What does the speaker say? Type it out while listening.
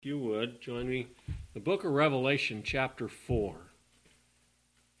If you would, join me. The book of Revelation, chapter 4.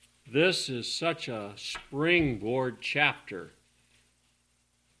 This is such a springboard chapter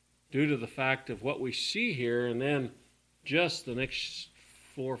due to the fact of what we see here, and then just the next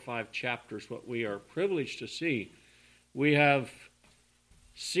 4 or 5 chapters, what we are privileged to see. We have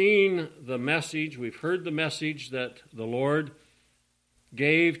seen the message, we've heard the message that the Lord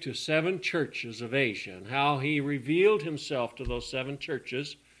gave to 7 churches of Asia, and how he revealed himself to those 7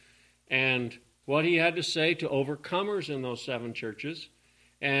 churches, and what he had to say to overcomers in those 7 churches,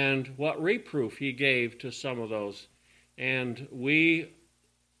 and what reproof he gave to some of those. And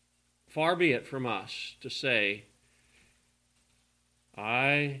far be it from us to say,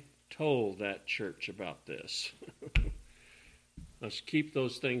 I told that church about this. Let's keep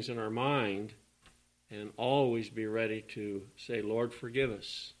those things in our mind and always be ready to say, Lord, forgive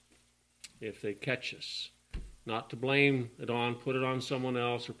us if they catch us. Not to blame it on, put it on someone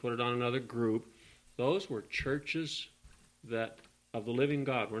else or put it on another group. Those were churches of the living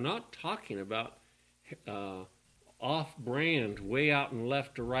God. We're not talking about off-brand, way out in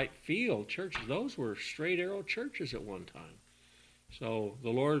left to right field churches. Those were straight arrow churches at one time. So the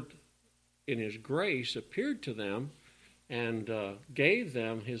Lord, in his grace, appeared to them and gave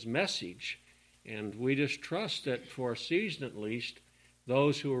them his message. And we just trust that for a season at least,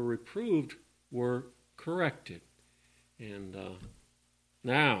 those who were reproved were corrected. And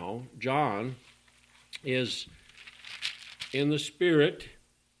now John is in the Spirit.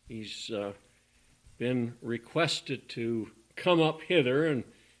 He's been requested to come up hither, and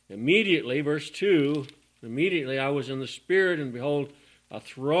immediately, verse 2, immediately I was in the Spirit, and behold, a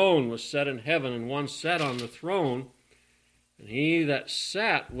throne was set in heaven, and one sat on the throne, and he that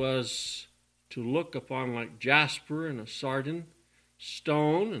sat was to look upon like jasper and a sardine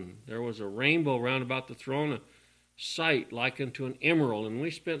stone, and there was a rainbow round about the throne, a sight like unto an emerald. And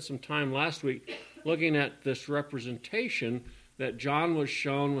we spent some time last week looking at this representation that John was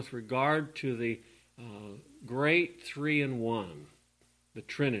shown with regard to the great 3-in-1, the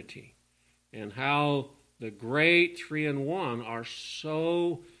Trinity, and how the great 3-in-1 are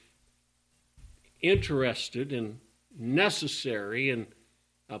so interested and necessary and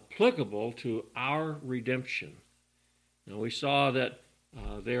applicable to our redemption. Now, we saw that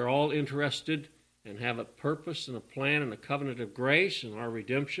they're all interested and have a purpose and a plan and a covenant of grace and our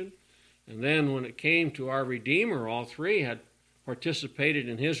redemption. And then when it came to our Redeemer, all 3 had participated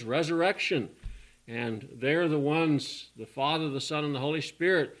in his resurrection. And they're the ones, the Father, the Son, and the Holy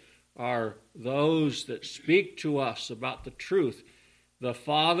Spirit, are those that speak to us about the truth. The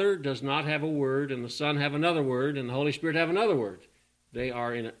Father does not have a word, and the Son have another word, and the Holy Spirit have another word. They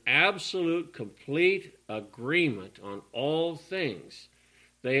are in absolute, complete agreement on all things.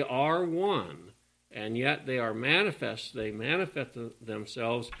 They are one, and yet they are manifest. They manifest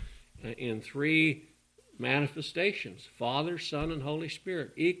themselves in 3 manifestations: Father, Son, and Holy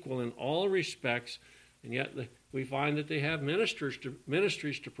Spirit, equal in all respects, and yet we find that they have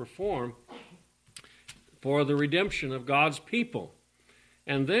ministries to perform for the redemption of God's people.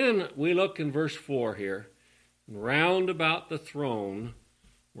 And then we look in verse 4 here. Round about the throne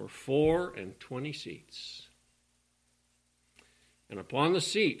were 24 seats. And upon the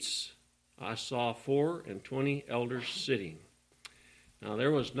seats I saw 24 elders sitting. Now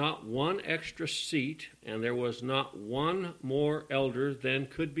there was not one extra seat, and there was not one more elder than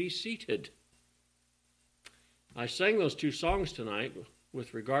could be seated. I sang those 2 songs tonight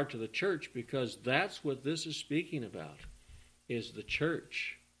with regard to the church because that's what this is speaking about, is the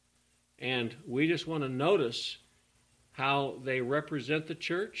church. And we just want to notice how they represent the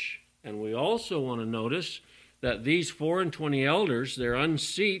church, and we also want to notice that these 24 elders, they're on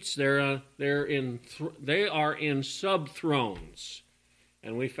seats, they are in sub-thrones.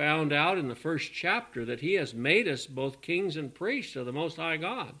 And we found out in the first chapter that he has made us both kings and priests of the Most High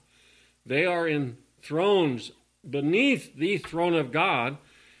God. They are in thrones beneath the throne of God,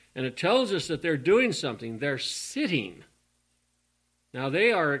 and it tells us that they're doing something. They're sitting. Now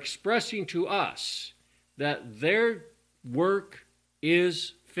they are expressing to us that their work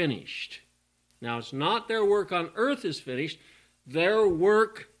is finished. Now it's not their work on earth is finished. Their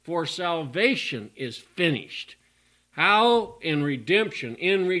work for salvation is finished. How? In redemption,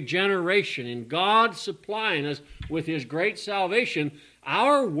 in regeneration, in God supplying us with his great salvation,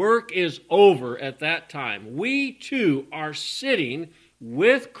 our work is over at that time. We too are sitting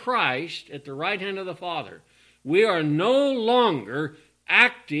with Christ at the right hand of the Father. We are no longer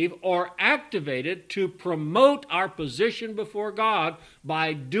active or activated to promote our position before God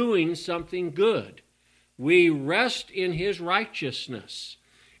by doing something good. We rest in his righteousness.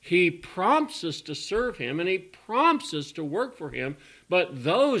 He prompts us to serve him, and he prompts us to work for him, But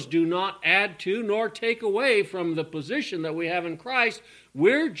those do not add to nor take away from the position that we have in Christ.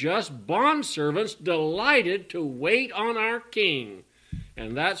 We're just bondservants delighted to wait on our King.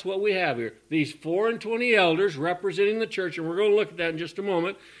 And that's what we have here. These 24 elders representing the church, and we're going to look at that in just a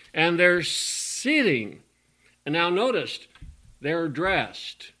moment. And they're sitting. And now notice, they're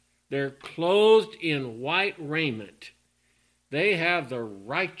dressed. They're clothed in white raiment. They have the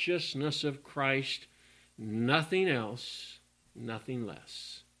righteousness of Christ, nothing else, nothing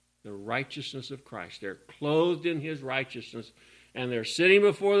less. The righteousness of Christ. They're clothed in His righteousness, and they're sitting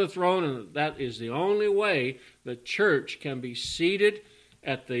before the throne, and that is the only way the church can be seated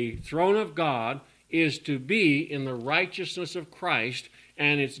at the throne of God, is to be in the righteousness of Christ,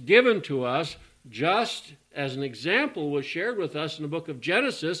 and it's given to us just as an example was shared with us in the book of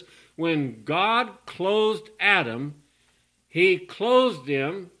Genesis. When God clothed Adam, He clothed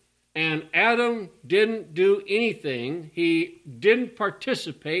him, and Adam didn't do anything. He didn't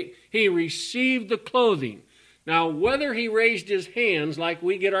participate. He received the clothing. Now, whether he raised his hands like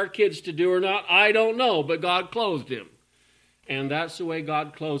we get our kids to do or not, I don't know, but God clothed him. And that's the way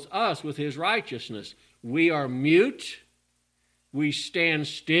God clothes us, with His righteousness. We are mute. We stand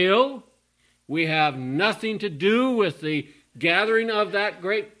still. We have nothing to do with the gathering of that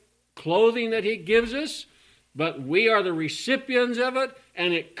great clothing that He gives us, but we are the recipients of it,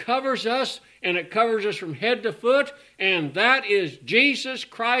 and it covers us, and it covers us from head to foot, and that is Jesus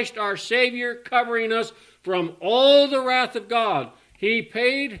Christ, our Savior, covering us from all the wrath of God. He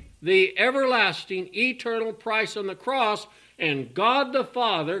paid the everlasting, eternal price on the cross, and God the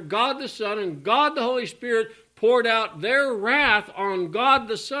Father, God the Son, and God the Holy Spirit poured out their wrath on God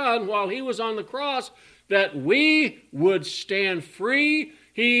the Son while He was on the cross, that we would stand free.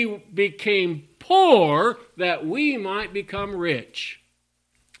 He became poor that we might become rich.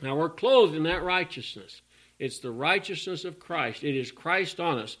 Now we're clothed in that righteousness. It's the righteousness of Christ. It is Christ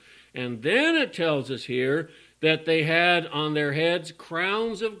on us. And then it tells us here that they had on their heads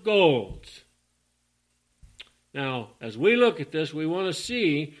crowns of gold. Now, as we look at this, we want to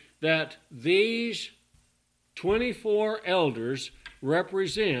see that these 24 elders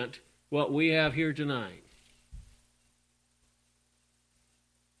represent what we have here tonight.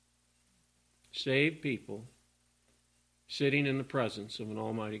 Saved people sitting in the presence of an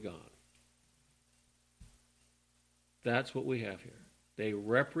almighty God. That's what we have here. They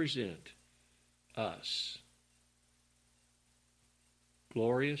represent us.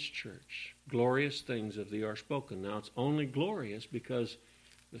 Glorious church. Glorious things of thee are spoken. Now, it's only glorious because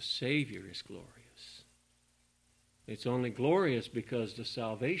the Savior is glorious. It's only glorious because the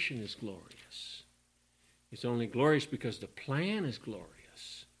salvation is glorious. It's only glorious because the plan is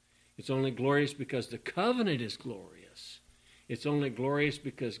glorious. It's only glorious because the covenant is glorious. It's only glorious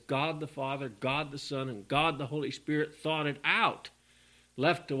because God the Father, God the Son, and God the Holy Spirit thought it out.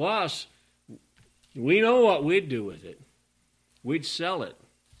 Left to us, we know what we'd do with it. We'd sell it.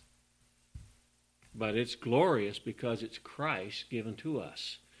 But it's glorious because it's Christ given to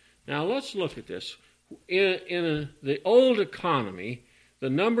us. Now let's look at this. In the old economy, the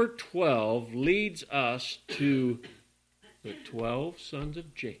number 12 leads us to the 12 sons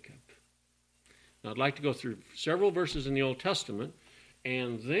of Jacob. Now I'd like to go through several verses in the Old Testament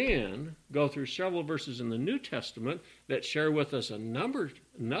and then go through several verses in the New Testament that share with us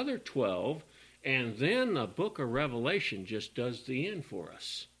another 12, and then the book of Revelation just does the end for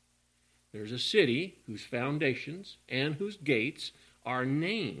us. There's a city whose foundations and whose gates are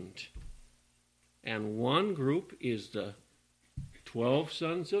named. And one group is the 12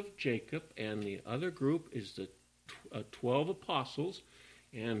 sons of Jacob, and the other group is the 12 apostles,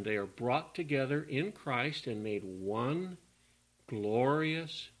 and they are brought together in Christ and made one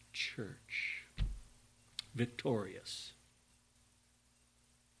glorious church. Victorious.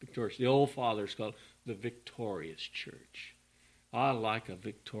 Victorious. The old fathers called it the victorious church. I like a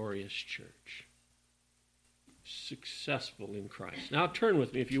victorious church. Successful in Christ. Now turn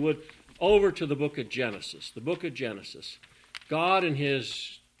with me, if you would, over to the book of Genesis. The book of Genesis. God in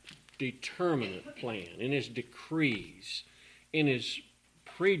His determinate plan, in His decrees, in His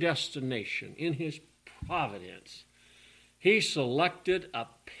predestination, in His providence, He selected a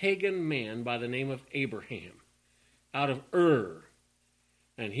pagan man by the name of Abraham out of Ur.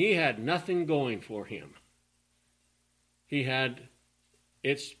 And he had nothing going for him.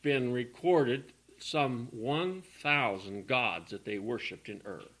 It's been recorded, some 1,000 gods that they worshipped in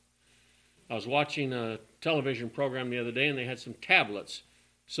Ur. I was watching a television program the other day, and they had some tablets.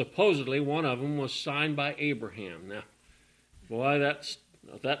 Supposedly, one of them was signed by Abraham. Now, boy,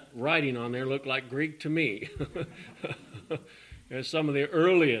 that writing on there looked like Greek to me. Some of the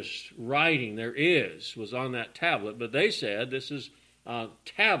earliest writing there was on that tablet, but they said this is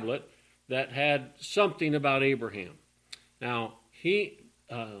tablet that had something about Abraham. Now,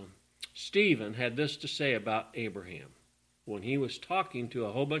 Stephen had this to say about Abraham. When he was talking to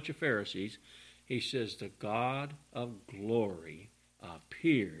a whole bunch of Pharisees, he says, the God of glory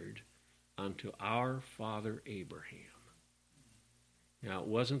appeared unto our father Abraham. Now, it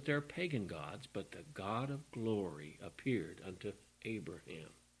wasn't their pagan gods, but the God of glory appeared unto Abraham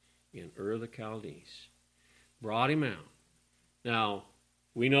in Ur of the Chaldees. Brought him out. Now,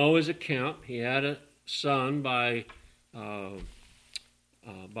 we know his account. He had a son by a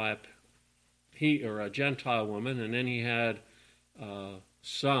Gentile woman, and then he had a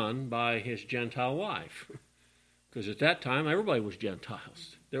son by his Gentile wife. Because at that time, everybody was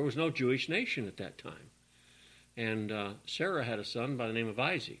Gentiles. There was no Jewish nation at that time. And Sarah had a son by the name of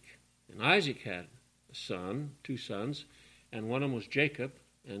Isaac. And Isaac had a son, 2 sons, and one of them was Jacob,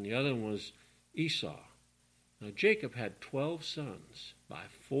 and the other one was Esau. Now, Jacob had 12 sons by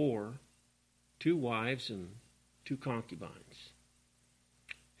 2 wives and 2 concubines.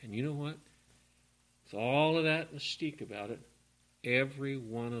 And you know what? With all of that mystique about it, every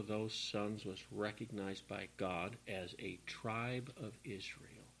one of those sons was recognized by God as a tribe of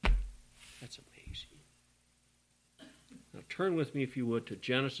Israel. That's amazing. Now turn with me, if you would, to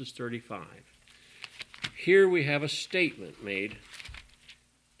Genesis 35. Here we have a statement made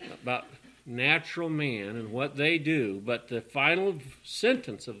about natural man and what they do, but the final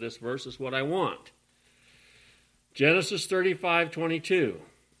sentence of this verse is what I want. Genesis 35:22.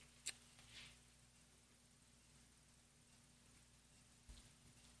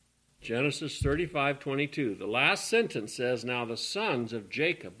 Genesis 35:22. The last sentence says, now the sons of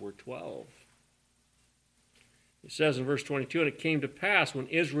Jacob were 12. It says in verse 22, and it came to pass when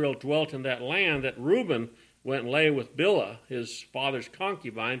Israel dwelt in that land that Reuben went and lay with Bilhah, his father's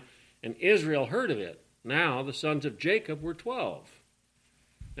concubine, and Israel heard of it. Now the sons of Jacob were 12.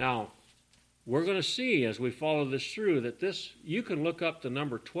 Now, we're going to see as we follow this through that you can look up the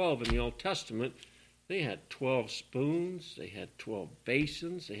number 12 in the Old Testament. They had 12 spoons, they had 12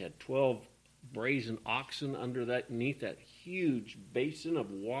 basins, they had 12 brazen oxen underneath that huge basin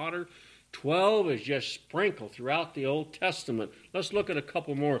of water. 12 is just sprinkled throughout the Old Testament. Let's look at a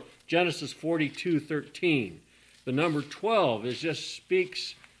couple more. Genesis 42:13. The number 12 just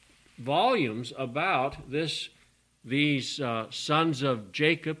speaks volumes about these sons of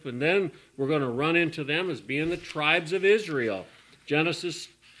Jacob, and then we're going to run into them as being the tribes of Israel. Genesis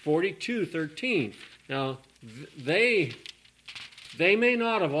 42:13. Now, they may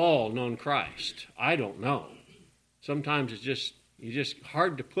not have all known Christ. I don't know. Sometimes it's just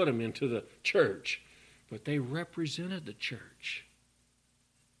hard to put them into the church, but they represented the church.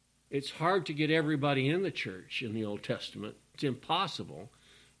 It's hard to get everybody in the church in the Old Testament. It's impossible.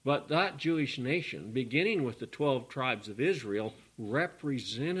 But that Jewish nation, beginning with the 12 tribes of Israel,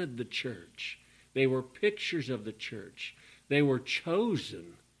 represented the church. They were pictures of the church. They were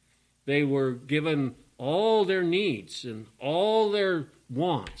chosen. They were given all their needs and all their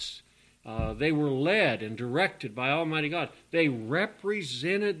wants. They were led and directed by Almighty God. They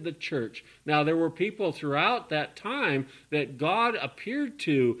represented the church. Now, there were people throughout that time that God appeared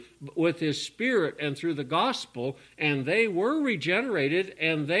to with His Spirit and through the gospel, and they were regenerated,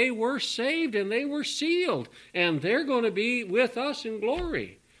 and they were saved, and they were sealed, and they're going to be with us in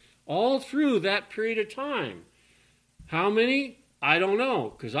glory all through that period of time. How many? I don't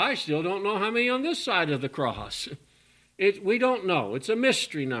know, because I still don't know how many on this side of the cross. We don't know. It's a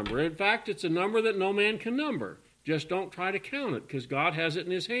mystery number. In fact, it's a number that no man can number. Just don't try to count it, because God has it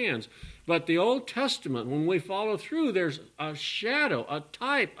in His hands. But the Old Testament, when we follow through, there's a shadow, a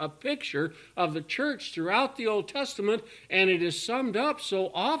type, a picture of the church throughout the Old Testament, and it is summed up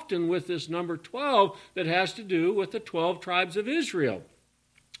so often with this number 12 that has to do with the 12 tribes of Israel.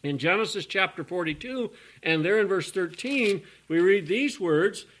 In Genesis chapter 42, and there in verse 13, we read these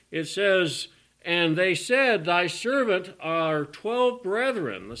words. It says, and they said, thy servant are 12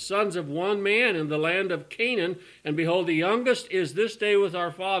 brethren, the sons of one man in the land of Canaan, and behold, the youngest is this day with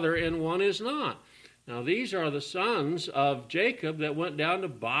our father, and one is not. Now these are the sons of Jacob that went down to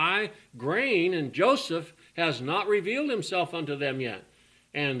buy grain, and Joseph has not revealed himself unto them yet.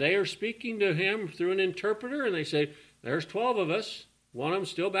 And they are speaking to him through an interpreter, and they say, there's 12 of us. One of them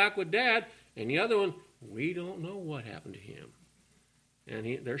still back with Dad, and the other one, we don't know what happened to him.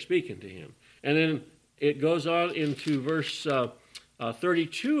 And they're speaking to him. And then it goes on into verse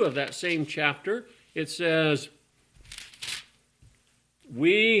 32 of that same chapter. It says,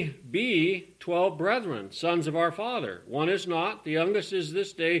 we be 12 brethren, sons of our father. One is not. The youngest is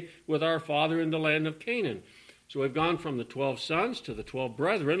this day with our father in the land of Canaan. So we've gone from the 12 sons to the 12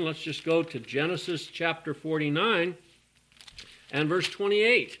 brethren. Let's just go to Genesis chapter 49. and verse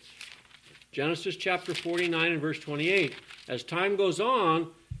 28. Genesis chapter 49 and verse 28. As time goes on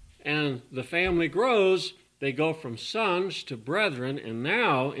and the family grows, they go from sons to brethren. And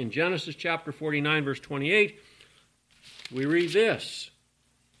now in Genesis chapter 49 verse 28, we read this.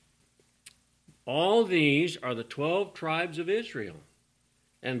 All these are the 12 tribes of Israel.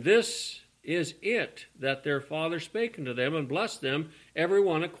 And this is it that their father spake unto them and blessed them, every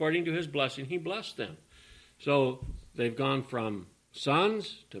one according to his blessing he blessed them. So they've gone from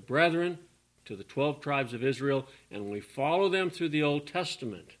sons to brethren to the 12 tribes of Israel, and we follow them through the Old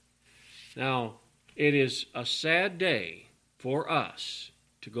Testament. Now, it is a sad day for us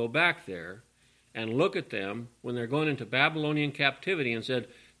to go back there and look at them when they're going into Babylonian captivity and said,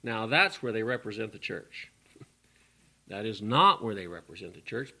 now that's where they represent the church. That is not where they represent the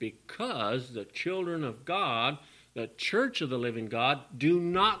church, because the children of God, the church of the living God, do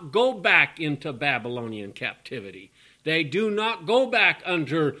not go back into Babylonian captivity. They do not go back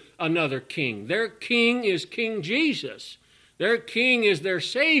under another king. Their king is King Jesus. Their king is their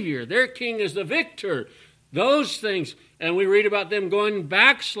Savior. Their king is the victor. Those things. And we read about them going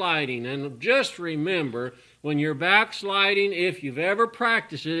backsliding. And just remember, when you're backsliding, if you've ever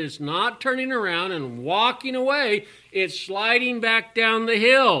practiced it, it's not turning around and walking away. It's sliding back down the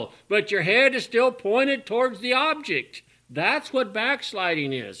hill. But your head is still pointed towards the object. That's what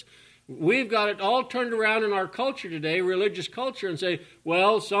backsliding is. We've got it all turned around in our culture today, religious culture, and say,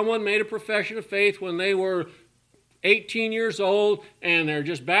 well, someone made a profession of faith when they were 18 years old and they're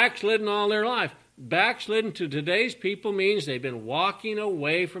just backslidden all their life. Backslidden to today's people means they've been walking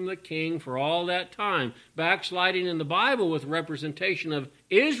away from the king for all that time. Backsliding in the Bible with representation of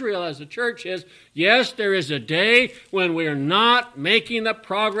Israel as the church is, yes, there is a day when we're not making the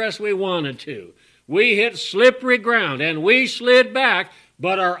progress we wanted to. We hit slippery ground and we slid back,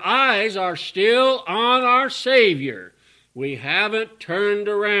 but our eyes are still on our Savior. We haven't turned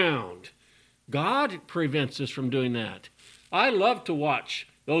around. God prevents us from doing that. I love to watch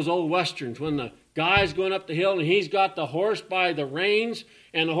those old westerns when the guy's going up the hill and he's got the horse by the reins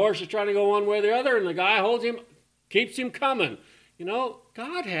and the horse is trying to go one way or the other and the guy holds him, keeps him coming. You know,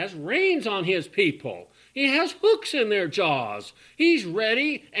 God has reins on his people. He has hooks in their jaws. He's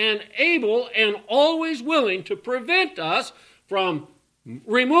ready and able and always willing to prevent us from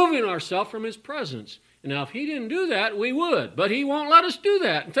removing ourselves from his presence. And now if he didn't do that, we would. But he won't let us do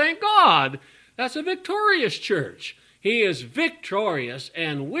that. And thank God. That's a victorious church. He is victorious,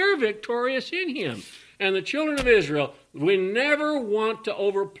 and we're victorious in him. And the children of Israel, we never want to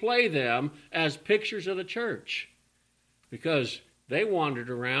overplay them as pictures of the church, because they wandered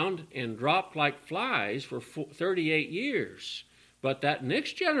around and dropped like flies for 38 years. But that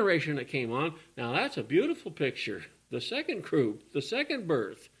next generation that came on, now that's a beautiful picture. The second group, the second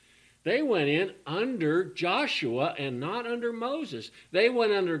birth, they went in under Joshua and not under Moses. They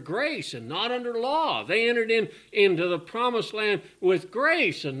went under grace and not under law. They entered into the promised land with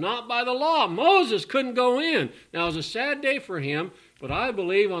grace and not by the law. Moses couldn't go in. Now, it was a sad day for him, but I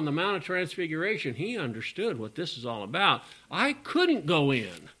believe on the Mount of Transfiguration, he understood what this is all about. I couldn't go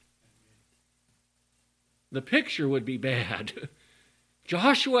in. The picture would be bad.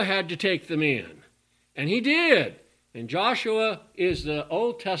 Joshua had to take them in, and he did. And Joshua is the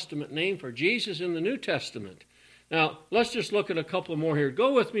Old Testament name for Jesus in the New Testament. Now, let's just look at a couple more here.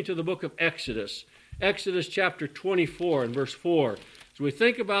 Go with me to the book of Exodus. Exodus chapter 24 and verse 4. As we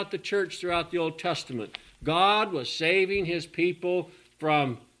think about the church throughout the Old Testament, God was saving his people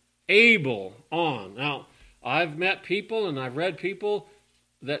from Abel on. Now, I've met people and I've read people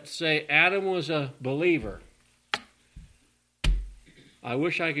that say Adam was a believer. I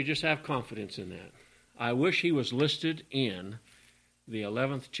wish I could just have confidence in that. I wish he was listed in the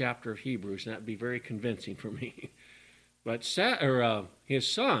 11th chapter of Hebrews, and that would be very convincing for me. But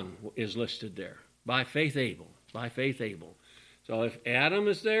his son is listed there, by faith Abel, by faith Abel. So if Adam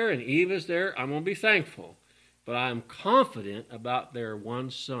is there and Eve is there, I'm going to be thankful. But I'm confident about their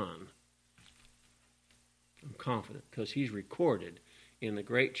one son. I'm confident because he's recorded in the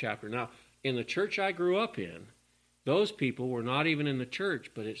great chapter. Now, in the church I grew up in, those people were not even in the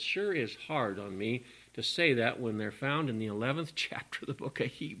church, but it sure is hard on me to say that when they're found in the 11th chapter of the book of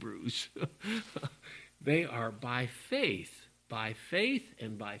Hebrews. They are by faith, and by faith,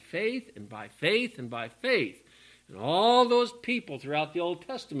 and by faith, and by faith. And all those people throughout the Old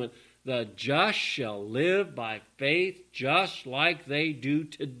Testament, the just shall live by faith just like they do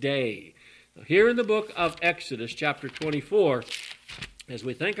today. Now, here in the book of Exodus, chapter 24, as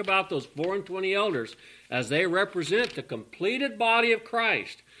we think about those 24 elders, as they represent the completed body of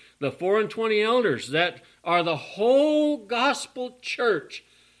Christ, the 24 elders that are the whole gospel church,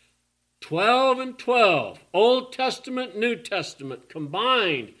 12 and 12, Old Testament, New Testament,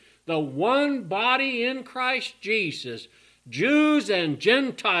 combined, the one body in Christ Jesus, Jews and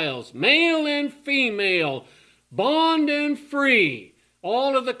Gentiles, male and female, bond and free.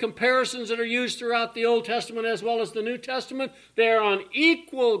 All of the comparisons that are used throughout the Old Testament as well as the New Testament, they're on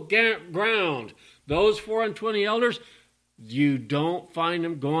equal ground. Those 24 elders, you don't find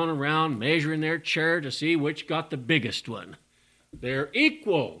them going around measuring their chair to see which got the biggest one. They're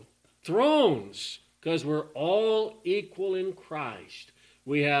equal thrones because we're all equal in Christ.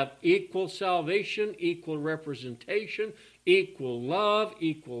 We have equal salvation, equal representation, equal love,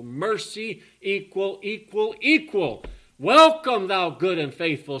 equal mercy, equal. Welcome, thou good and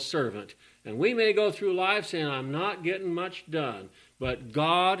faithful servant. And we may go through life saying, I'm not getting much done. But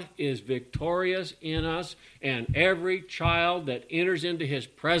God is victorious in us, and every child that enters into his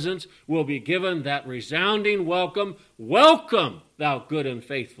presence will be given that resounding welcome. Welcome, thou good and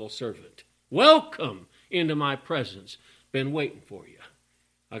faithful servant. Welcome into my presence. Been waiting for you.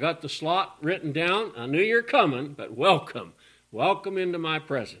 I got the slot written down. I knew you're coming, but welcome. Welcome into my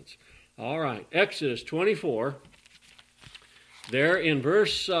presence. All right, Exodus 24. There in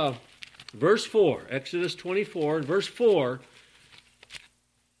verse 4, Exodus 24, and verse 4,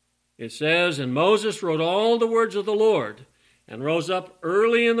 it says, And Moses wrote all the words of the Lord, and rose up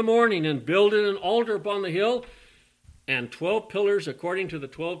early in the morning, and builded an altar upon the hill, and 12 pillars according to the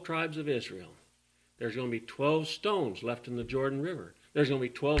 12 tribes of Israel. There's going to be 12 stones left in the Jordan River. There's going to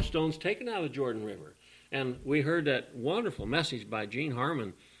be 12 stones taken out of the Jordan River. And we heard that wonderful message by Gene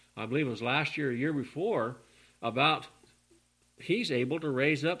Harmon, I believe it was last year or year before, about he's able to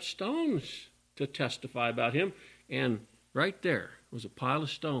raise up stones to testify about him. And right there was a pile of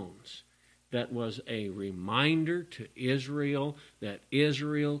stones that was a reminder to Israel that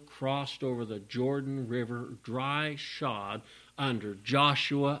Israel crossed over the Jordan River dry shod under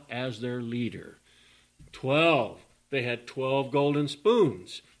Joshua as their leader. 12. They had 12 golden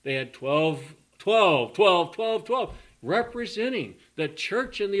spoons. They had 12, representing the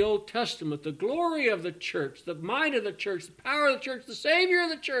church in the Old Testament, the glory of the church, the might of the church, the power of the church, the Savior of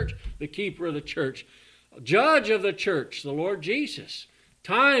the church, the keeper of the church, judge of the church, the Lord Jesus.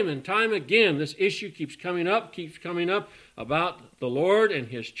 Time and time again, this issue keeps coming up about the Lord and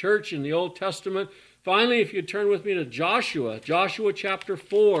His church in the Old Testament. Finally, if you turn with me to Joshua chapter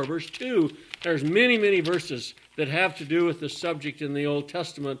 4, verse 2, there's many verses that have to do with the subject in the Old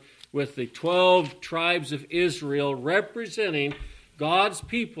Testament with the 12 tribes of Israel representing God's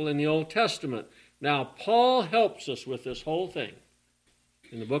people in the Old Testament. Now, Paul helps us with this whole thing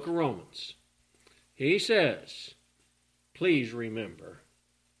in the book of Romans. He says, please remember,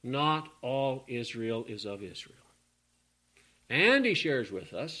 not all Israel is of Israel. And he shares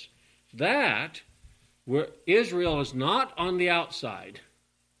with us that Israel is not on the outside.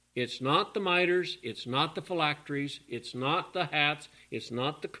 It's not the miters, it's not the phylacteries, it's not the hats, it's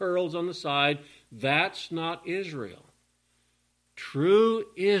not the curls on the side. That's not Israel. True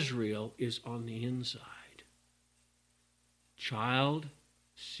Israel is on the inside. Child,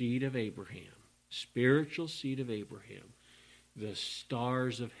 seed of Abraham, spiritual seed of Abraham, the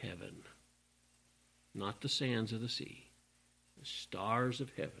stars of heaven, not the sands of the sea, the stars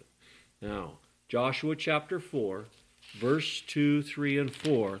of heaven. Now, Joshua chapter 4, verse 2, 3, and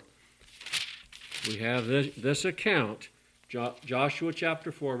 4, we have this account. Joshua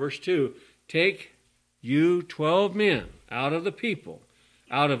chapter 4, verse 2, Take you 12 men out of the people,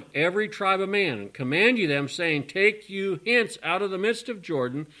 out of every tribe of man, and command you them, saying, Take you hence out of the midst of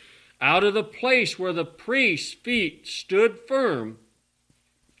Jordan, out of the place where the priest's feet stood firm,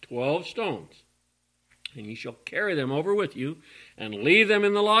 12 stones. And ye shall carry them over with you, and leave them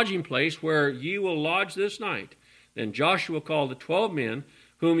in the lodging place where ye will lodge this night. Then Joshua called the 12 men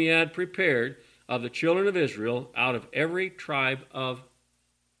whom he had prepared of the children of Israel out of every tribe a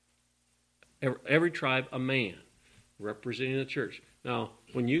man, representing the church. Now,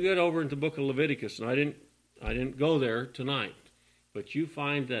 when you get over into the book of Leviticus, and I didn't go there tonight, but you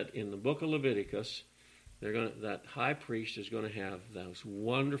find that in the book of Leviticus, that high priest is going to have those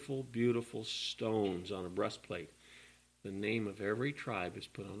wonderful, beautiful stones on a breastplate. The name of every tribe is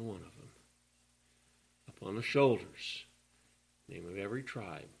put on one of them. Upon the shoulders, name of every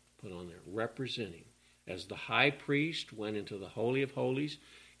tribe put on there, representing. As the high priest went into the Holy of Holies,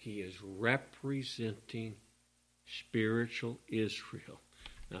 he is representing spiritual Israel.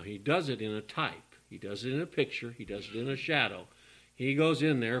 Now, he does it in a type. He does it in a picture. He does it in a shadow. He goes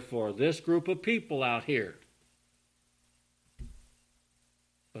in there for this group of people out here.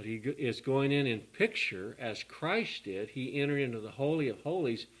 But he is going in picture as Christ did. He entered into the Holy of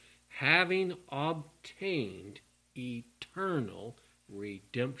Holies having obtained eternal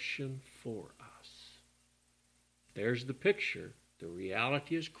redemption for us. There's the picture. The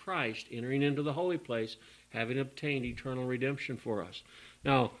reality is Christ entering into the holy place, having obtained eternal redemption for us.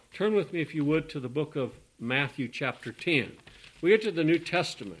 Now, turn with me, if you would, to the book of Matthew chapter 10. We get to the New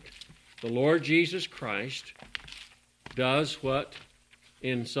Testament. The Lord Jesus Christ does what,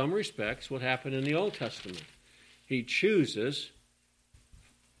 in some respects, what happened in the Old Testament. He chooses,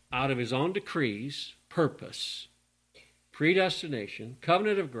 out of his own decrees, purpose, predestination,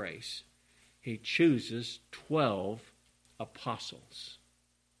 covenant of grace, he chooses 12 apostles.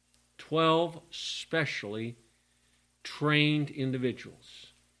 12 specially trained individuals,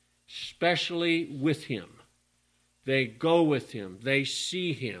 specially with him. They go with him. They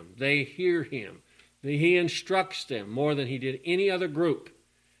see him. They hear him. He instructs them more than he did any other group.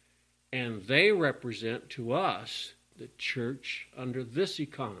 And they represent to us the church under this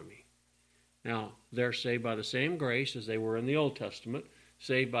economy. Now, they're saved by the same grace as they were in the Old Testament,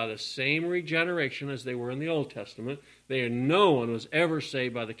 saved by the same regeneration as they were in the Old Testament. No one was ever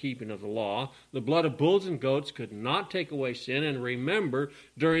saved by the keeping of the law. The blood of bulls and goats could not take away sin. And remember,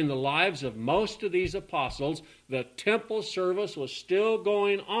 during the lives of most of these apostles, the temple service was still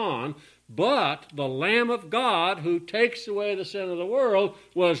going on, but the Lamb of God, who takes away the sin of the world,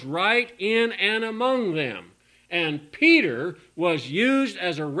 was right in and among them. And Peter was used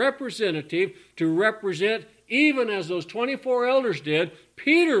as a representative to represent, even as those 24 elders did,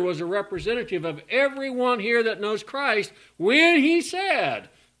 Peter was a representative of everyone here that knows Christ when he said,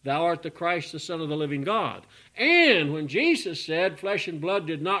 "Thou art the Christ, the Son of the living God." And when Jesus said, "Flesh and blood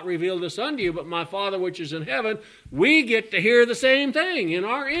did not reveal this unto you, but my Father which is in heaven," we get to hear the same thing in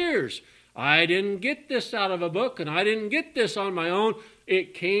our ears. I didn't get this out of a book, and I didn't get this on my own.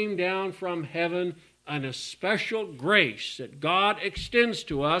 It came down from heaven, and a special grace that God extends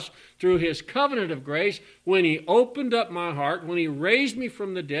to us through his covenant of grace when he opened up my heart, when he raised me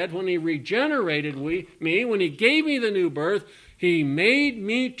from the dead, when he regenerated me, when he gave me the new birth. He made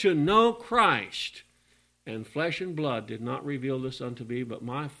me to know Christ. And flesh and blood did not reveal this unto me, but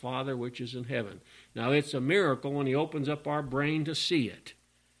my Father which is in heaven. Now, it's a miracle when he opens up our brain to see it.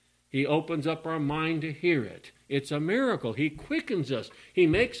 He opens up our mind to hear it. It's a miracle. He quickens us. He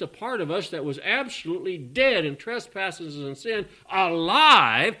makes a part of us that was absolutely dead in trespasses and sin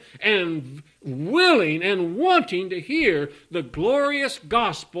alive and willing and wanting to hear the glorious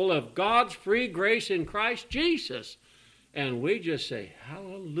gospel of God's free grace in Christ Jesus. And we just say,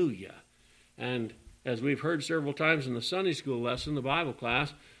 hallelujah. And as we've heard several times in the Sunday school lesson, the Bible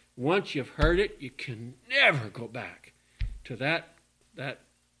class, once you've heard it, you can never go back to that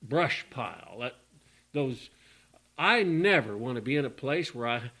brush pile. I never want to be in a place where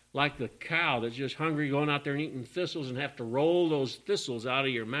I, like the cow that's just hungry, going out there and eating thistles and have to roll those thistles out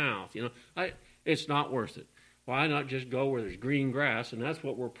of your mouth. It's not worth it. Why not just go where there's green grass? And that's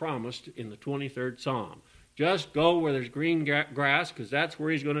what we're promised in the 23rd Psalm. Just go where there's green grass, because that's where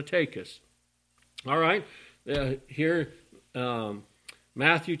he's going to take us. All right, here,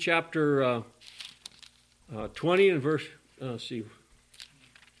 Matthew chapter 20 and verse,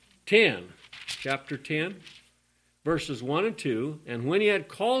 10, chapter 10, verses 1 and 2. And when he had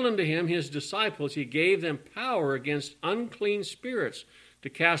called unto him his disciples, he gave them power against unclean spirits, to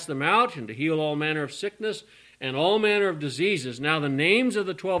cast them out and to heal all manner of sickness and all manner of diseases. Now the names of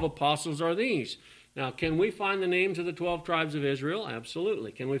the 12 apostles are these. Now, can we find the names of the 12 tribes of Israel?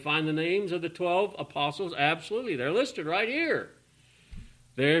 Absolutely. Can we find the names of the 12 apostles? Absolutely. They're listed right here.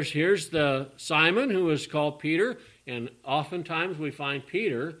 Here's the Simon, who is called Peter, and oftentimes we find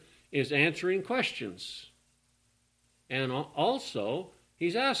Peter is answering questions. And also,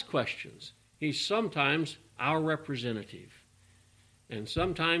 he's asked questions. He's sometimes our representative. And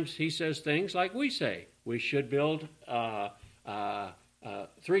sometimes he says things like we say. We should build 3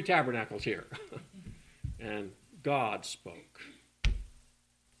 tabernacles here. And God spoke.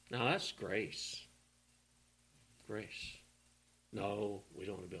 Now that's grace. Grace. No, we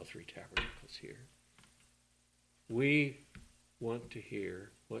don't want to build 3 tabernacles here. We want to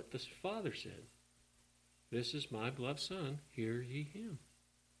hear what the Father said. This is my beloved Son, hear ye him.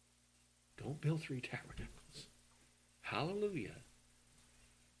 Don't build 3 tabernacles. Hallelujah.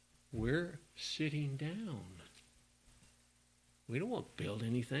 We're sitting down. We don't want to build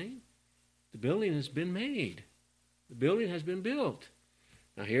anything. The building has been made. The building has been built.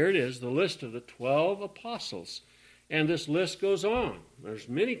 Now here it is, the list of the 12 apostles. And this list goes on. There's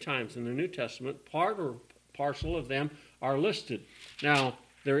many times in the New Testament, part or parcel of them are listed. Now,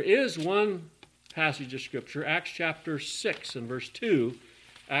 there is one passage of Scripture, Acts chapter 6 and verse 2.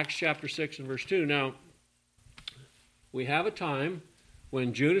 Acts chapter 6 and verse 2. Now, we have a time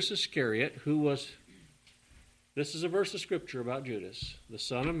when Judas Iscariot, who was This is a verse of Scripture about Judas. The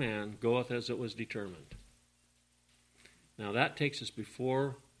Son of Man goeth as it was determined. Now that takes us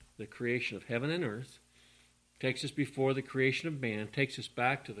before the creation of heaven and earth, takes us before the creation of man, takes us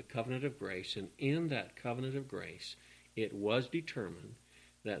back to the covenant of grace. And in that covenant of grace, it was determined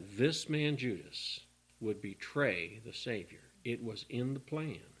that this man Judas would betray the Savior. It was in the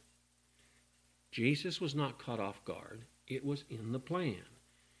plan. Jesus was not caught off guard. It was in the plan.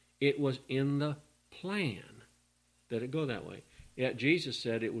 It was in the plan that it go that way. Yet Jesus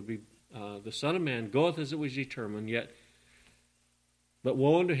said it would be, the Son of Man goeth as it was determined, but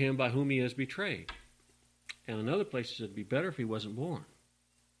woe unto him by whom he is betrayed. And another place he said, it'd be better if he wasn't born.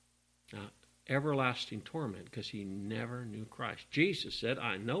 Now, everlasting torment, because he never knew Christ. Jesus said,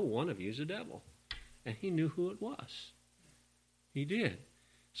 I know one of you is a devil. And he knew who it was. He did.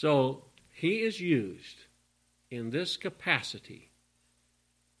 So he is used in this capacity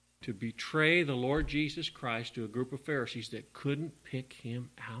to betray the Lord Jesus Christ to a group of Pharisees that couldn't pick him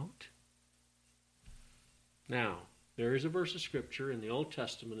out. Now, there is a verse of Scripture in the Old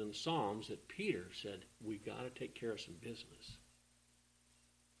Testament in the Psalms that Peter said, we got to take care of some business.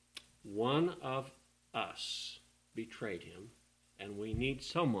 One of us betrayed him, and we need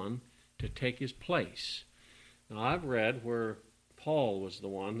someone to take his place. Now, I've read where Paul was the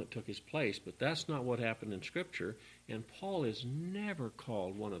one that took his place, but that's not what happened in Scripture, and Paul is never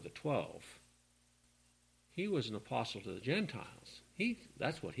called one of the 12. He was an apostle to the Gentiles.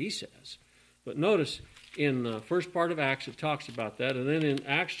 That's what he says. But notice, in the first part of Acts, it talks about that, and then in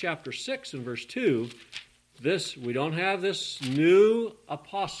Acts chapter 6 and verse 2, we don't have this new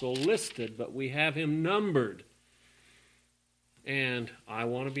apostle listed, but we have him numbered. And I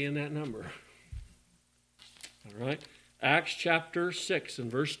want to be in that number. All right? Acts chapter 6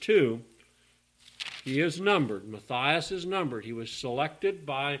 and verse 2, he is numbered. Matthias is numbered. He was selected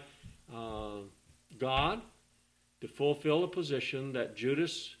by God to fulfill a position that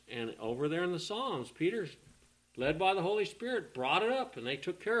Judas, and over there in the Psalms, Peter, led by the Holy Spirit, brought it up, and they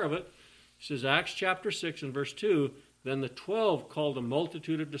took care of it. It says, Acts chapter 6 and verse 2, then the 12 called a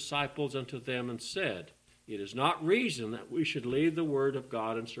multitude of disciples unto them and said, it is not reason that we should leave the word of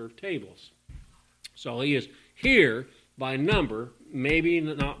God and serve tables. So he is here by number, maybe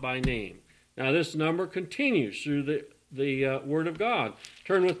not by name. Now this number continues through the Word of God.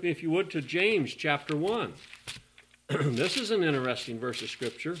 Turn with me, if you would, to James chapter 1. This is an interesting verse of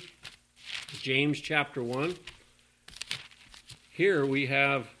Scripture. James chapter 1. Here we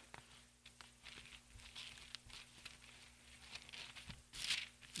have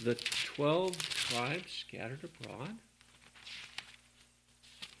the 12 tribes scattered abroad.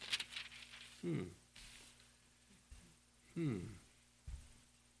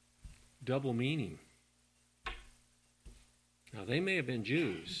 Double meaning. Now, they may have been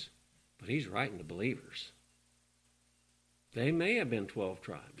Jews, but he's writing to believers. They may have been 12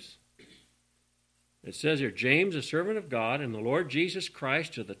 tribes. It says here, James, a servant of God, and the Lord Jesus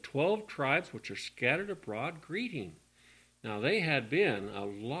Christ, to the 12 tribes which are scattered abroad, greeting. Now, they had been a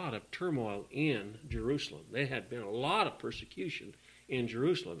lot of turmoil in Jerusalem. There had been a lot of persecution in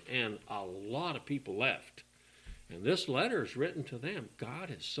Jerusalem, and a lot of people left. And this letter is written to them.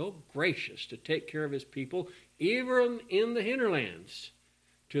 God is so gracious to take care of his people, even in the hinterlands,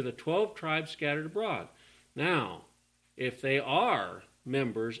 to the 12 tribes scattered abroad. Now, if they are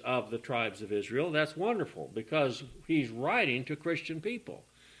members of the tribes of Israel, that's wonderful, because he's writing to Christian people.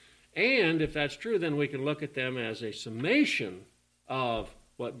 And if that's true, then we can look at them as a summation of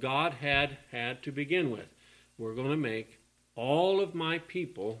what God had to begin with. We're going to make all of my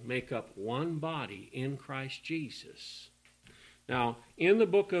people make up one body in Christ Jesus. Now, in the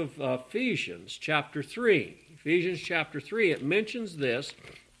book of Ephesians chapter 3, it mentions this.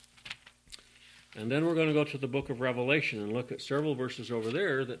 And then we're going to go to the book of Revelation and look at several verses over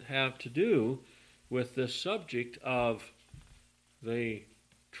there that have to do with this subject of the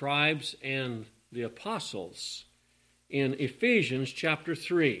tribes and the apostles in Ephesians chapter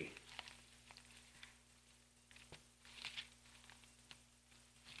 3.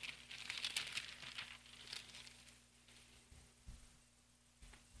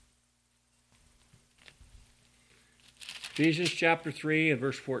 Ephesians chapter 3 and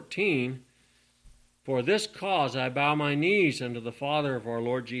verse 14, for this cause I bow my knees unto the Father of our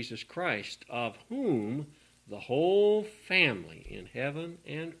Lord Jesus Christ, of whom the whole family in heaven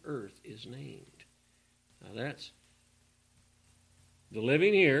and earth is named. Now that's, the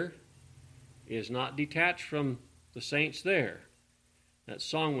living here is not detached from the saints there. That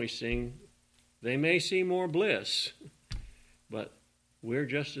song we sing, they may see more bliss, but we're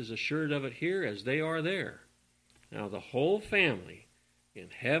just as assured of it here as they are there. Now the whole family in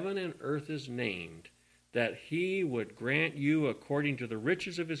heaven and earth is named. that he would grant you, according to the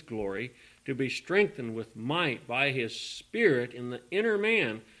riches of his glory, to be strengthened with might by his Spirit in the inner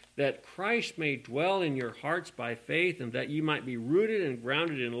man, that Christ may dwell in your hearts by faith, and that ye might be rooted and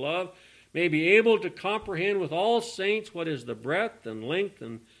grounded in love, may be able to comprehend with all saints what is the breadth and length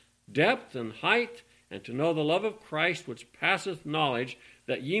and depth and height, and to know the love of Christ which passeth knowledge,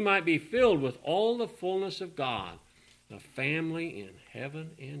 that ye might be filled with all the fullness of God, a family in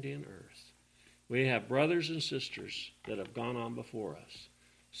heaven and in earth. We have brothers and sisters that have gone on before us.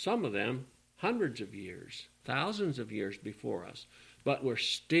 Some of them hundreds of years, thousands of years before us. But we're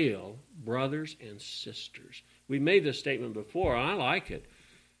still brothers and sisters. We made this statement before. I like it.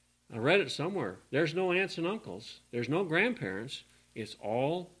 I read it somewhere. There's no aunts and uncles. There's no grandparents. It's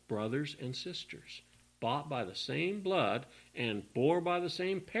all brothers and sisters, bought by the same blood and bore by the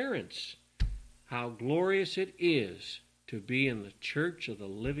same parents. How glorious it is to be in the church of the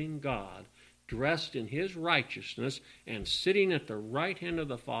living God, dressed in his righteousness and sitting at the right hand of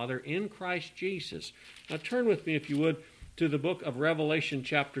the Father in Christ Jesus. Now turn with me, if you would, to the book of Revelation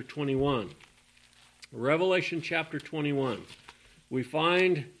chapter 21. Revelation chapter 21. We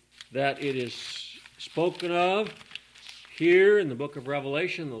find that it is spoken of here in the book of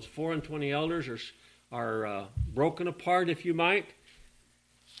Revelation. Those 24 elders are broken apart, if you might,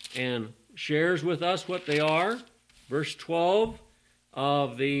 and shares with us what they are. Verse 12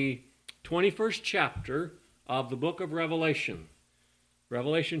 of the 21st chapter of the book of Revelation.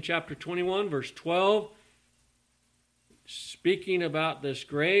 Revelation chapter 21, verse 12, speaking about this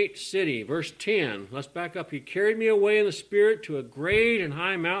great city. Verse 10, let's back up. He carried me away in the Spirit to a great and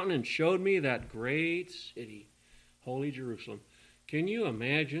high mountain and showed me that great city, holy Jerusalem. Can you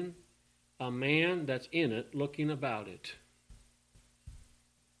imagine a man that's in it looking about it?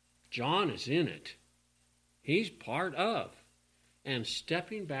 John is in it. He's part of. And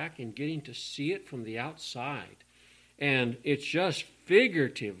stepping back and getting to see it from the outside. And it's just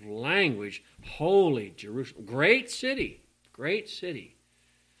figurative language. Holy Jerusalem. Great city. Great city.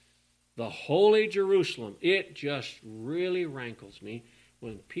 The holy Jerusalem. It just really rankles me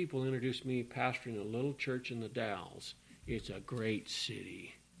when people introduce me pastoring a little church in the Dalles. It's a great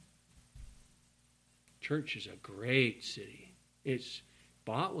city. Church is a great city. It's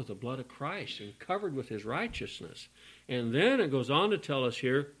bought with the blood of Christ and covered with his righteousness. And then it goes on to tell us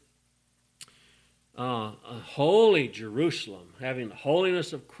here, a holy Jerusalem, having the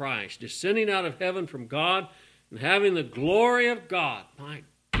holiness of Christ, descending out of heaven from God and having the glory of God. My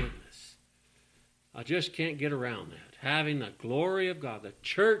goodness. I just can't get around that. Having the glory of God. The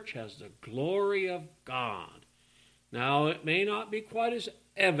church has the glory of God. Now, it may not be quite as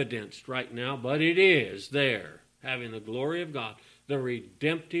evidenced right now, but it is there. Having the glory of God. The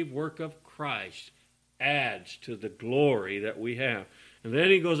redemptive work of Christ adds to the glory that we have. And then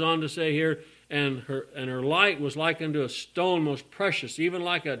he goes on to say here, and her light was like unto a stone most precious, even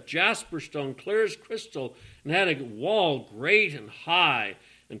like a jasper stone, clear as crystal, and had a wall great and high,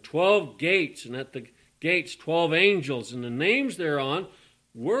 and 12 gates, and at the gates 12 angels, and the names thereon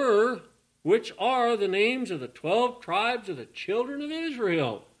were, which are the names of the 12 tribes of the children of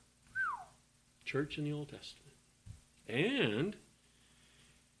Israel. Church in the Old Testament. And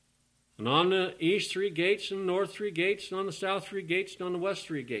on the east 3 gates, and the north 3 gates, and on the south 3 gates, and on the west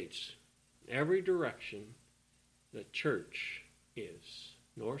 3 gates. Every direction the church is.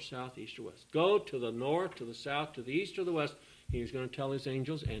 North, south, east, or west. Go to the north, to the south, to the east, or the west. He's going to tell his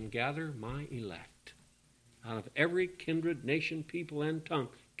angels, and gather my elect. Out of every kindred, nation, people, and tongue.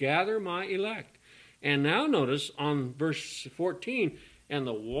 Gather my elect. And now notice on verse 14, and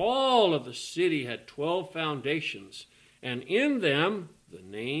the wall of the city had 12 foundations, and in them the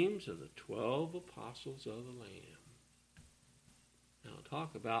names of the 12 apostles of the Lamb. Now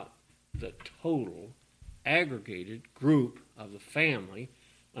talk about the total aggregated group of the family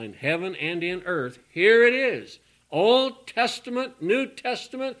in heaven and in earth. Here it is. Old Testament, New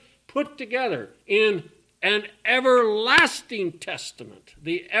Testament put together in an everlasting testament.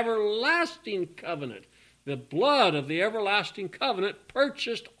 The everlasting covenant. The blood of the everlasting covenant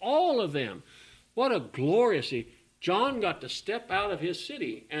purchased all of them. What a glorious... John got to step out of his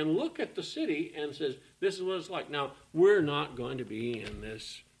city and look at the city and says, this is what it's like. Now, we're not going to be in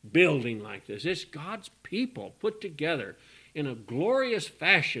this building like this. It's God's people put together in a glorious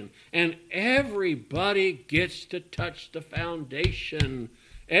fashion, and everybody gets to touch the foundation.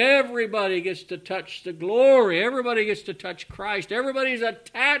 Everybody gets to touch the glory. Everybody gets to touch Christ. Everybody's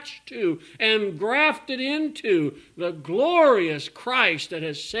attached to and grafted into the glorious Christ that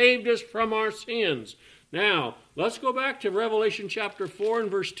has saved us from our sins. Now, let's go back to Revelation chapter 4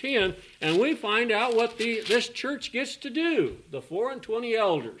 and verse 10, and we find out what this church gets to do, the 24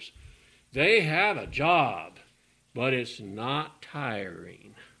 elders. They have a job, but it's not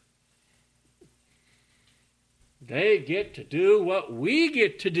tiring. They get to do what we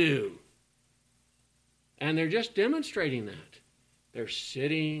get to do. And they're just demonstrating that. They're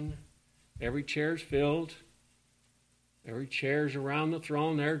sitting, every chair's filled, every chair's around the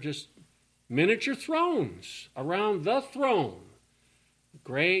throne. They're just miniature thrones around the throne.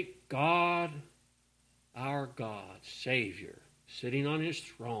 Great God, our God, Savior, sitting on his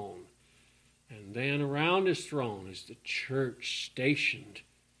throne. And then around his throne is the church stationed,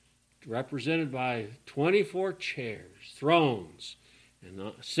 represented by 24 chairs, thrones.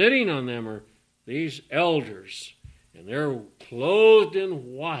 And sitting on them are these elders, and they're clothed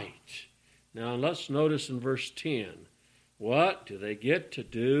in white. Now let's notice in verse 10, what do they get to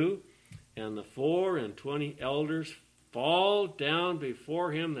do? And the 24 elders fall down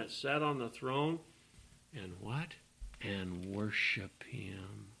before him that sat on the throne, and what? And worship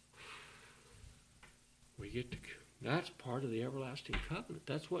him. We get to, that's part of the everlasting covenant.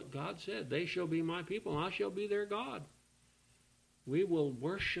 That's what God said. They shall be my people, and I shall be their God. We will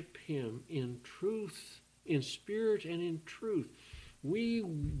worship him in truth, in spirit and in truth. We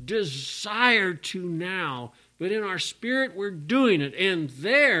desire to now, but in our spirit we're doing it. And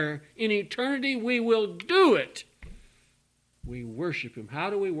there, in eternity, we will do it. We worship him.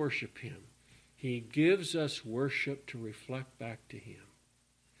 How do we worship him? He gives us worship to reflect back to him.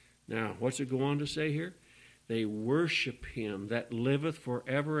 Now, what's it go on to say here? They worship him that liveth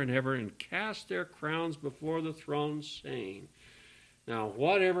forever and ever, and cast their crowns before the throne, saying. Now,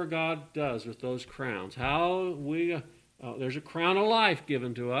 whatever God does with those crowns, there's a crown of life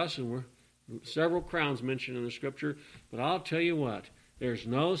given to us, and we're several crowns mentioned in the Scripture, but I'll tell you what, there's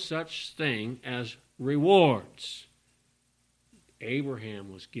no such thing as rewards.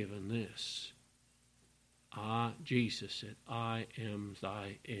 Abraham was given this. Jesus said, I am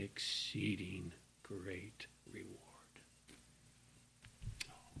thy exceeding great reward.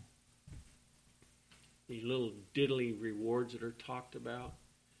 These little diddly rewards that are talked about.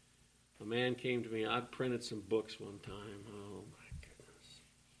 A man came to me. I printed some books one time. Oh my goodness.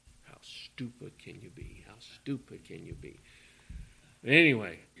 How stupid can you be? How stupid can you be?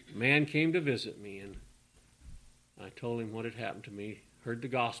 Anyway, a man came to visit me, and I told him what had happened to me. Heard the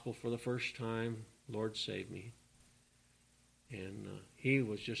gospel for the first time. Lord saved me. And he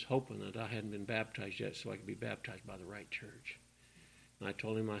was just hoping that I hadn't been baptized yet so I could be baptized by the right church. And I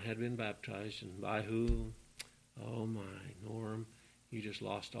told him I had been baptized, and by who? Oh my, Norm, you just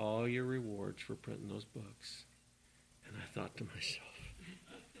lost all your rewards for printing those books. And I thought to myself,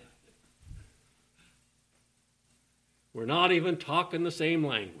 we're not even talking the same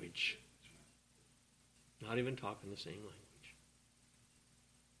language. Not even talking the same language.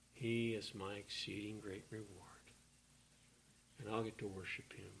 He is my exceeding great reward. And I'll get to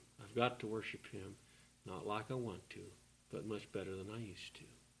worship him. I've got to worship him, not like I want to, but much better than I used to.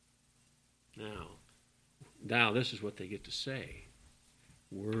 Now this is what they get to say.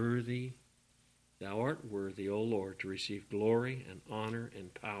 Worthy, thou art worthy, O Lord, to receive glory and honor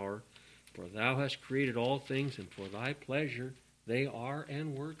and power, for thou hast created all things, and for thy pleasure they are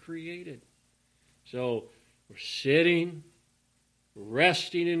and were created. So we're sitting,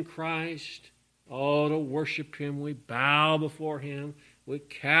 resting in Christ. Oh, to worship him, we bow before him, we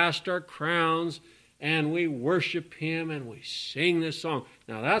cast our crowns, and we worship him, and we sing this song.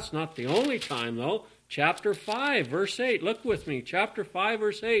 Now, that's not the only time, though. Chapter 5, verse 8. Look with me. Chapter 5,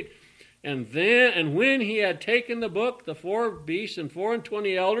 verse 8. And when he had taken the book, the 4 beasts and 24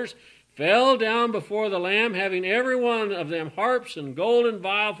 elders fell down before the Lamb, having every one of them harps and golden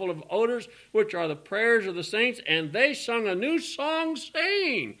vial full of odors, which are the prayers of the saints. And they sung a new song,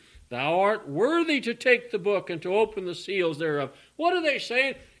 saying, Thou art worthy to take the book and to open the seals thereof. What are they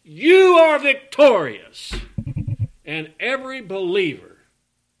saying? You are victorious. And every believer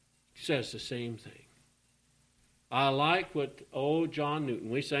says the same thing. I like what John Newton,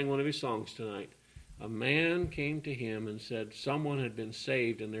 we sang one of his songs tonight. A man came to him and said someone had been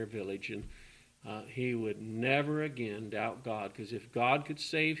saved in their village, and he would never again doubt God, because if God could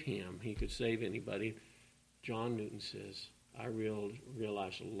save him, he could save anybody. John Newton says, I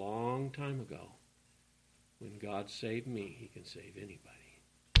realized a long time ago, when God saved me, he can save anybody.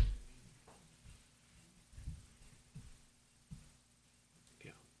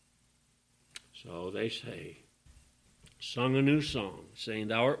 Yeah. So they say, sung a new song, saying,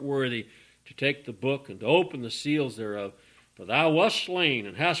 Thou art worthy to take the book and to open the seals thereof. For thou wast slain,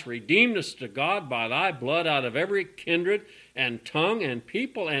 and hast redeemed us to God by thy blood out of every kindred and tongue and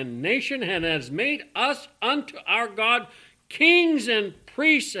people and nation, and hast made us unto our God kings and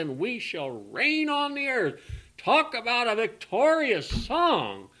priests, and we shall reign on the earth. Talk about a victorious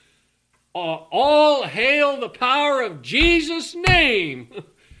song. All hail the power of Jesus' name.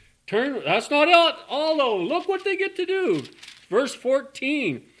 That's not all though. Look what they get to do. Verse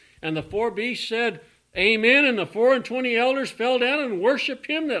 14. And the 4 beasts said, Amen. And the 24 elders fell down and worshiped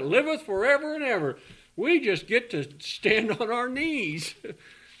him that liveth forever and ever. We just get to stand on our knees.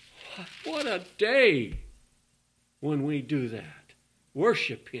 What a day when we do that.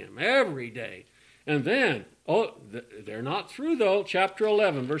 Worship him every day. And then, they're not through though. Chapter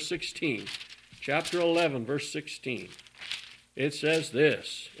 11, verse 16. Chapter 11, verse 16. It says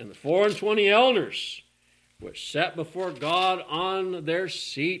this, And the 24 elders, which sat before God on their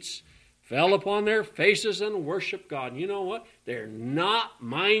seats, fell upon their faces and worshiped God. And you know what? They're not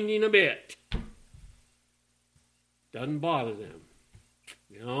minding a bit. Doesn't bother them.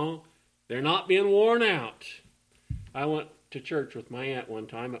 You know, they're not being worn out. I went to church with my aunt one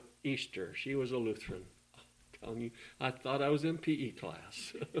time at Easter. She was a Lutheran. I'm telling you, I thought I was in PE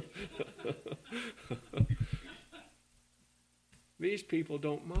class. These people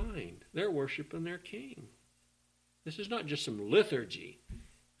don't mind. They're worshiping their king. This is not just some liturgy.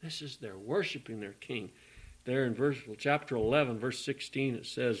 They're worshiping their king. There in chapter 11, verse 16, it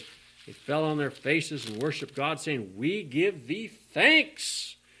says, They fell on their faces and worshiped God, saying, We give thee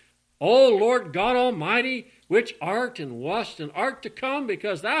thanks, O Lord God Almighty, which art and wast and art to come,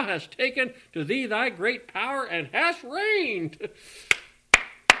 because thou hast taken to thee thy great power and hast reigned.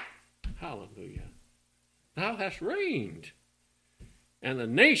 Hallelujah. Thou hast reigned. And the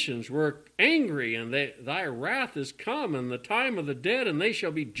nations were angry, and thy wrath is come, and the time of the dead, and they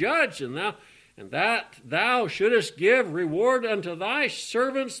shall be judged, and that thou shouldest give reward unto thy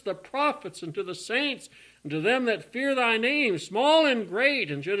servants the prophets, and to the saints, and to them that fear thy name, small and great,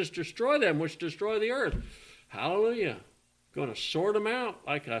 and shouldest destroy them which destroy the earth. Hallelujah. Going to sort them out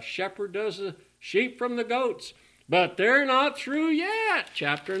like a shepherd does the sheep from the goats. But they're not through yet.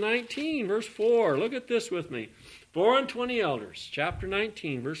 Chapter 19, verse 4. Look at this with me. 24 elders, chapter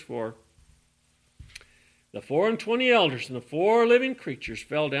 19, verse 4. The 24 elders and the 4 living creatures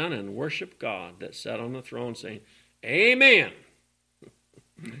fell down and worshiped God that sat on the throne, saying, Amen.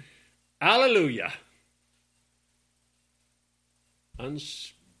 Hallelujah.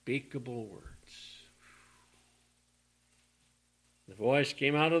 Unspeakable words. The voice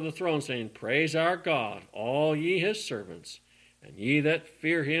came out of the throne, saying, Praise our God, all ye his servants, and ye that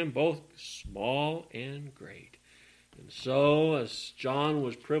fear him, both small and great. And so, as John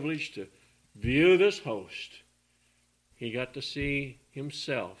was privileged to view this host, he got to see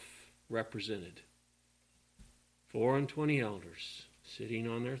himself represented. 24 elders sitting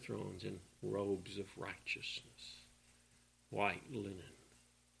on their thrones in robes of righteousness, white linen.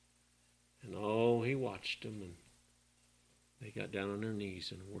 And he watched them, and they got down on their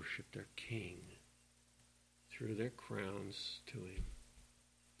knees and worshiped their king, threw their crowns to him.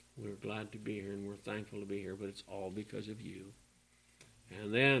 We're glad to be here, and we're thankful to be here, but it's all because of you.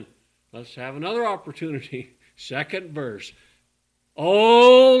 And then, let's have another opportunity. Second verse.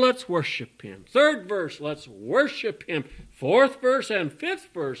 Oh, let's worship him. Third verse, let's worship him. Fourth verse and fifth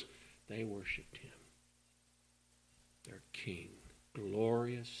verse, they worshiped him. Their king,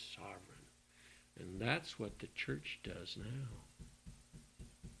 glorious sovereign. And that's what the church does now.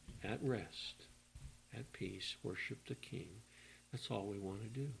 At rest, at peace, worship the king. That's all we want to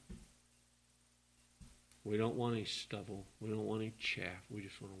do. We don't want any stubble. We don't want any chaff. We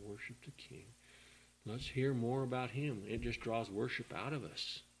just want to worship the king. Let's hear more about him. It just draws worship out of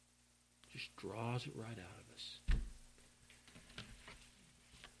us. Just draws it right out of us.